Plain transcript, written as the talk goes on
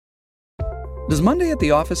Does Monday at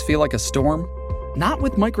the office feel like a storm? Not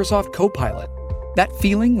with Microsoft Copilot. That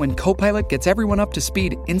feeling when Copilot gets everyone up to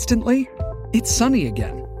speed instantly? It's sunny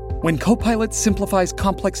again. When Copilot simplifies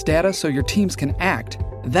complex data so your teams can act,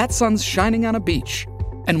 that sun's shining on a beach.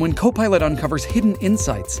 And when Copilot uncovers hidden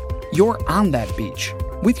insights, you're on that beach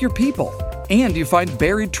with your people, and you find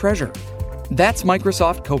buried treasure. That's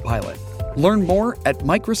Microsoft Copilot. Learn more at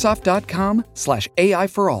Microsoft.com/AI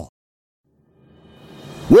for all.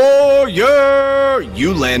 Warrior!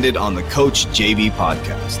 You landed on the Coach JV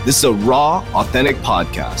podcast. This is a raw, authentic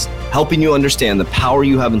podcast helping you understand the power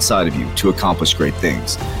you have inside of you to accomplish great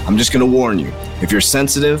things. I'm just going to warn you, if you're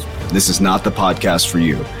sensitive, this is not the podcast for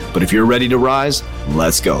you. But if you're ready to rise,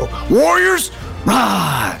 let's go. Warriors,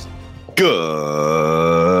 rise!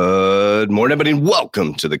 Good morning, everybody, and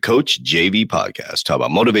welcome to the Coach JV podcast. Talk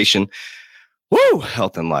about motivation,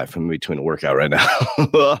 health and life. I'm in between a workout right now.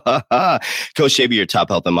 Coach JV, your top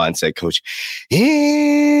health and mindset coach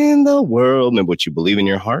in the world. Remember, what you believe in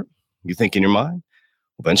your heart, you think in your mind,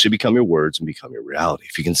 will eventually become your words and become your reality.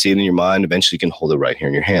 If you can see it in your mind, eventually you can hold it right here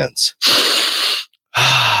in your hands.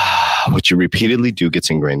 What you repeatedly do gets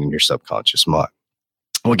ingrained in your subconscious mind.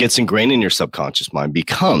 What gets ingrained in your subconscious mind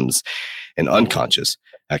becomes an unconscious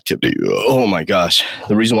activity. Oh my gosh.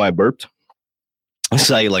 The reason why I burped, I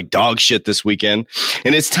saw you like dog shit this weekend,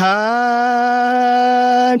 and it's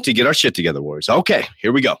time to get our shit together, warriors. Okay,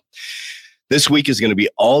 here we go. This week is going to be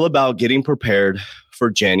all about getting prepared for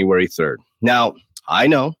January 3rd. Now, I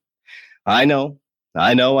know. I'm going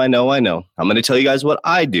to tell you guys what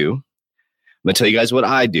I do.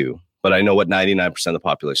 But I know what 99% of the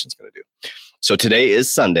population is going to do. So today is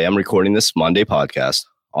Sunday. I'm recording this Monday podcast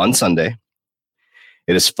on Sunday.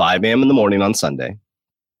 It is 5 a.m. in the morning on Sunday.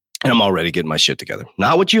 And I'm already getting my shit together.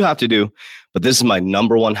 Not what you have to do, but this is my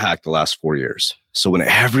number one hack the last 4 years. So when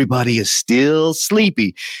everybody is still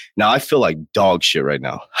sleepy, now I feel like dog shit right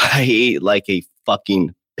now. I ate like a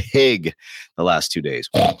fucking pig the last 2 days.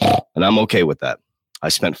 And I'm okay with that. I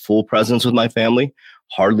spent full presence with my family,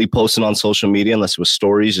 hardly posting on social media unless it was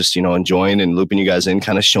stories, just, enjoying and looping you guys in,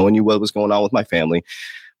 kind of showing you what was going on with my family.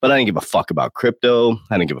 But I didn't give a fuck about crypto.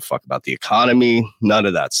 I didn't give a fuck about the economy. None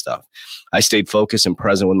of that stuff. I stayed focused and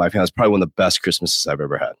present with my family. It's probably one of the best Christmases I've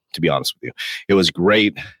ever had, to be honest with you. It was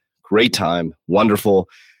great time, wonderful.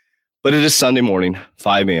 But it is Sunday morning,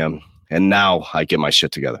 5 a.m., and now I get my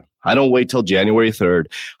shit together. I don't wait till January 3rd.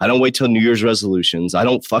 I don't wait till New Year's resolutions. I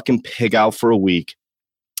don't fucking pig out for a week.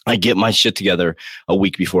 I get my shit together a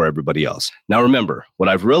week before everybody else. Now, remember, what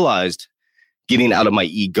I've realized getting out of my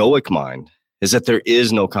egoic mind is that there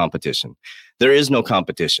is no competition. There is no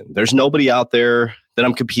competition. There's nobody out there that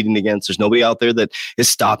I'm competing against. There's nobody out there that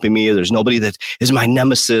is stopping me. There's nobody that is my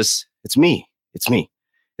nemesis. It's me.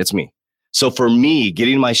 So for me,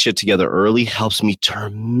 getting my shit together early helps me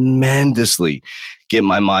tremendously get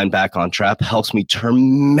my mind back on track, helps me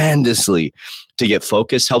tremendously to get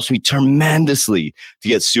focused, helps me tremendously to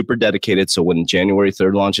get super dedicated. So when January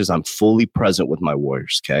 3rd launches, I'm fully present with my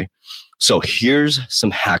warriors, okay? So here's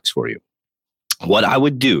some hacks for you. What I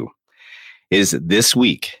would do is this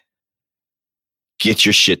week, get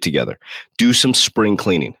your shit together. Do some spring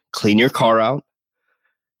cleaning. Clean your car out.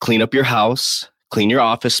 Clean up your house. Clean your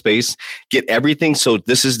office space. Get everything. So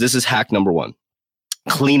this is hack number one.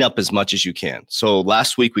 Clean up as much as you can. So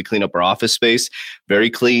last week we cleaned up our office space. Very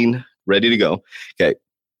clean, ready to go. Okay.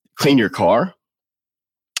 Clean your car.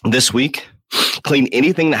 This week, clean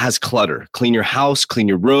anything that has clutter. Clean your house, clean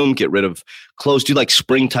your room, get rid of clothes. Do like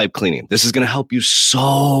spring type cleaning. This is going to help you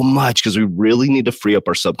so much because we really need to free up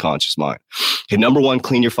our subconscious mind. Okay, number one,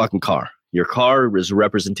 clean your fucking car. Your car is a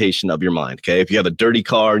representation of your mind. Okay, if you have a dirty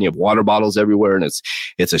car and you have water bottles everywhere and it's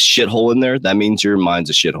a shithole in there, that means your mind's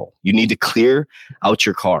a shithole. You need to clear out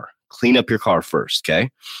your car. Clean up your car first. Okay.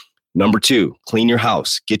 Number two, clean your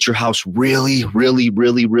house. Get your house really, really,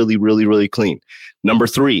 really, really, really, really clean. Number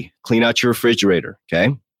three, clean out your refrigerator,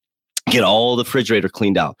 okay? Get all the refrigerator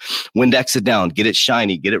cleaned out. Windex it down. Get it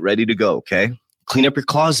shiny. Get it ready to go, okay? Clean up your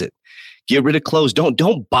closet. Get rid of clothes.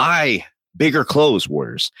 Don't buy bigger clothes,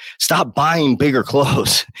 warriors. Stop buying bigger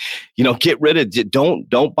clothes. Get rid of it.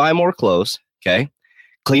 Don't buy more clothes, okay?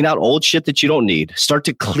 Clean out old shit that you don't need. Start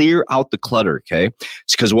to clear out the clutter, okay?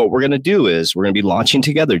 It's because what we're going to do is we're going to be launching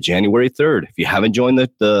together January 3rd. If you haven't joined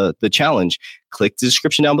the challenge, click the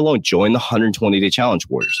description down below and join the 120-day challenge,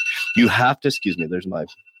 warriors. You have to, excuse me, there's my,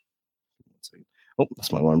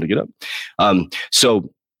 that's my alarm to get up. Sorry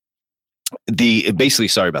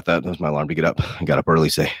about that. That was my alarm to get up. I got up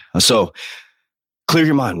early today. So clear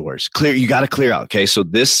your mind, warriors. You got to clear out, okay? So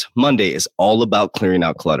this Monday is all about clearing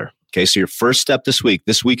out clutter. Okay, so your first step this week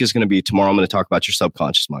is going to be tomorrow. I'm going to talk about your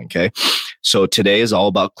subconscious mind. Okay, so today is all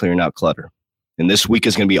about clearing out clutter. And this week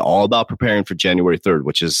is going to be all about preparing for January 3rd,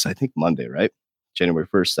 which is, I think, Monday, right? January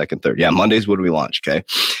 1st, 2nd, 3rd. Yeah, Monday's when we launch, okay?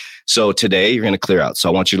 So today you're going to clear out. So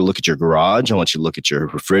I want you to look at your garage. I want you to look at your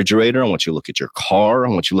refrigerator. I want you to look at your car. I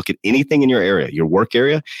want you to look at anything in your area, your work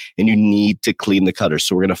area, and you need to clean the clutter.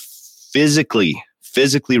 So we're going to physically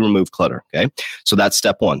remove clutter, okay? So that's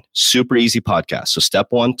step one. Super easy podcast. So step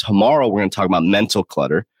one, tomorrow we're going to talk about mental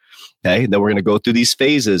clutter, okay? Then we're going to go through these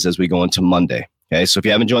phases as we go into Monday. Okay, so if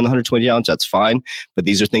you haven't joined the 120 challenge, that's fine. But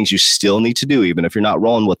these are things you still need to do, even if you're not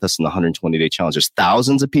rolling with us in the 120-day challenge. There's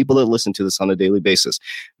thousands of people that listen to this on a daily basis.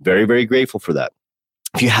 Very, very grateful for that.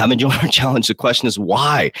 If you haven't joined our challenge, the question is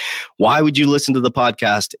why? Why would you listen to the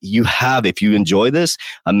podcast? You have. If you enjoy this,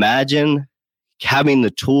 imagine having the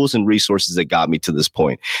tools and resources that got me to this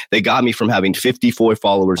point. They got me from having 54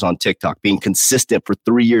 followers on TikTok, being consistent for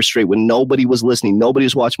 3 years straight when nobody was listening, nobody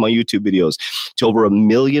was watching my YouTube videos, to over 1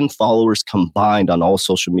 million followers combined on all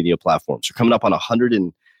social media platforms. We're coming up on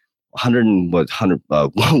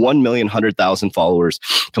 1,100,000 followers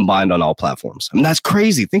combined on all platforms. I mean, that's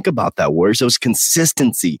crazy. Think about that, Warriors. It was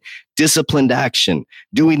consistency, disciplined action,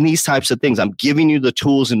 doing these types of things. I'm giving you the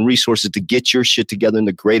tools and resources to get your shit together in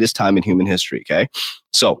the greatest time in human history, okay?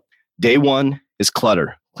 So day one is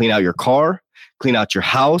clutter. Clean out your car, clean out your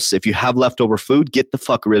house. If you have leftover food, get the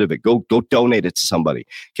fuck rid of it. Go donate it to somebody,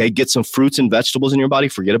 okay? Get some fruits and vegetables in your body.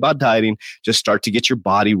 Forget about dieting. Just start to get your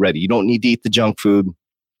body ready. You don't need to eat the junk food.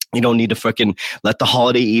 You don't need to freaking let the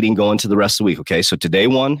holiday eating go into the rest of the week, okay? So today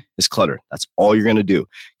one is clutter. That's all you're going to do,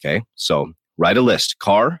 okay? So write a list.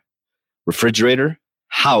 Car, refrigerator,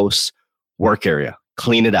 house, work area.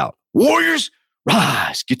 Clean it out. Warriors,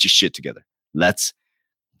 rise. Get your shit together. Let's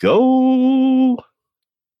go.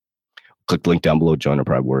 Click the link down below. Join our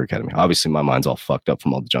Private Warrior Academy. Obviously, my mind's all fucked up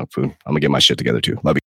from all the junk food. I'm going to get my shit together too. Love you.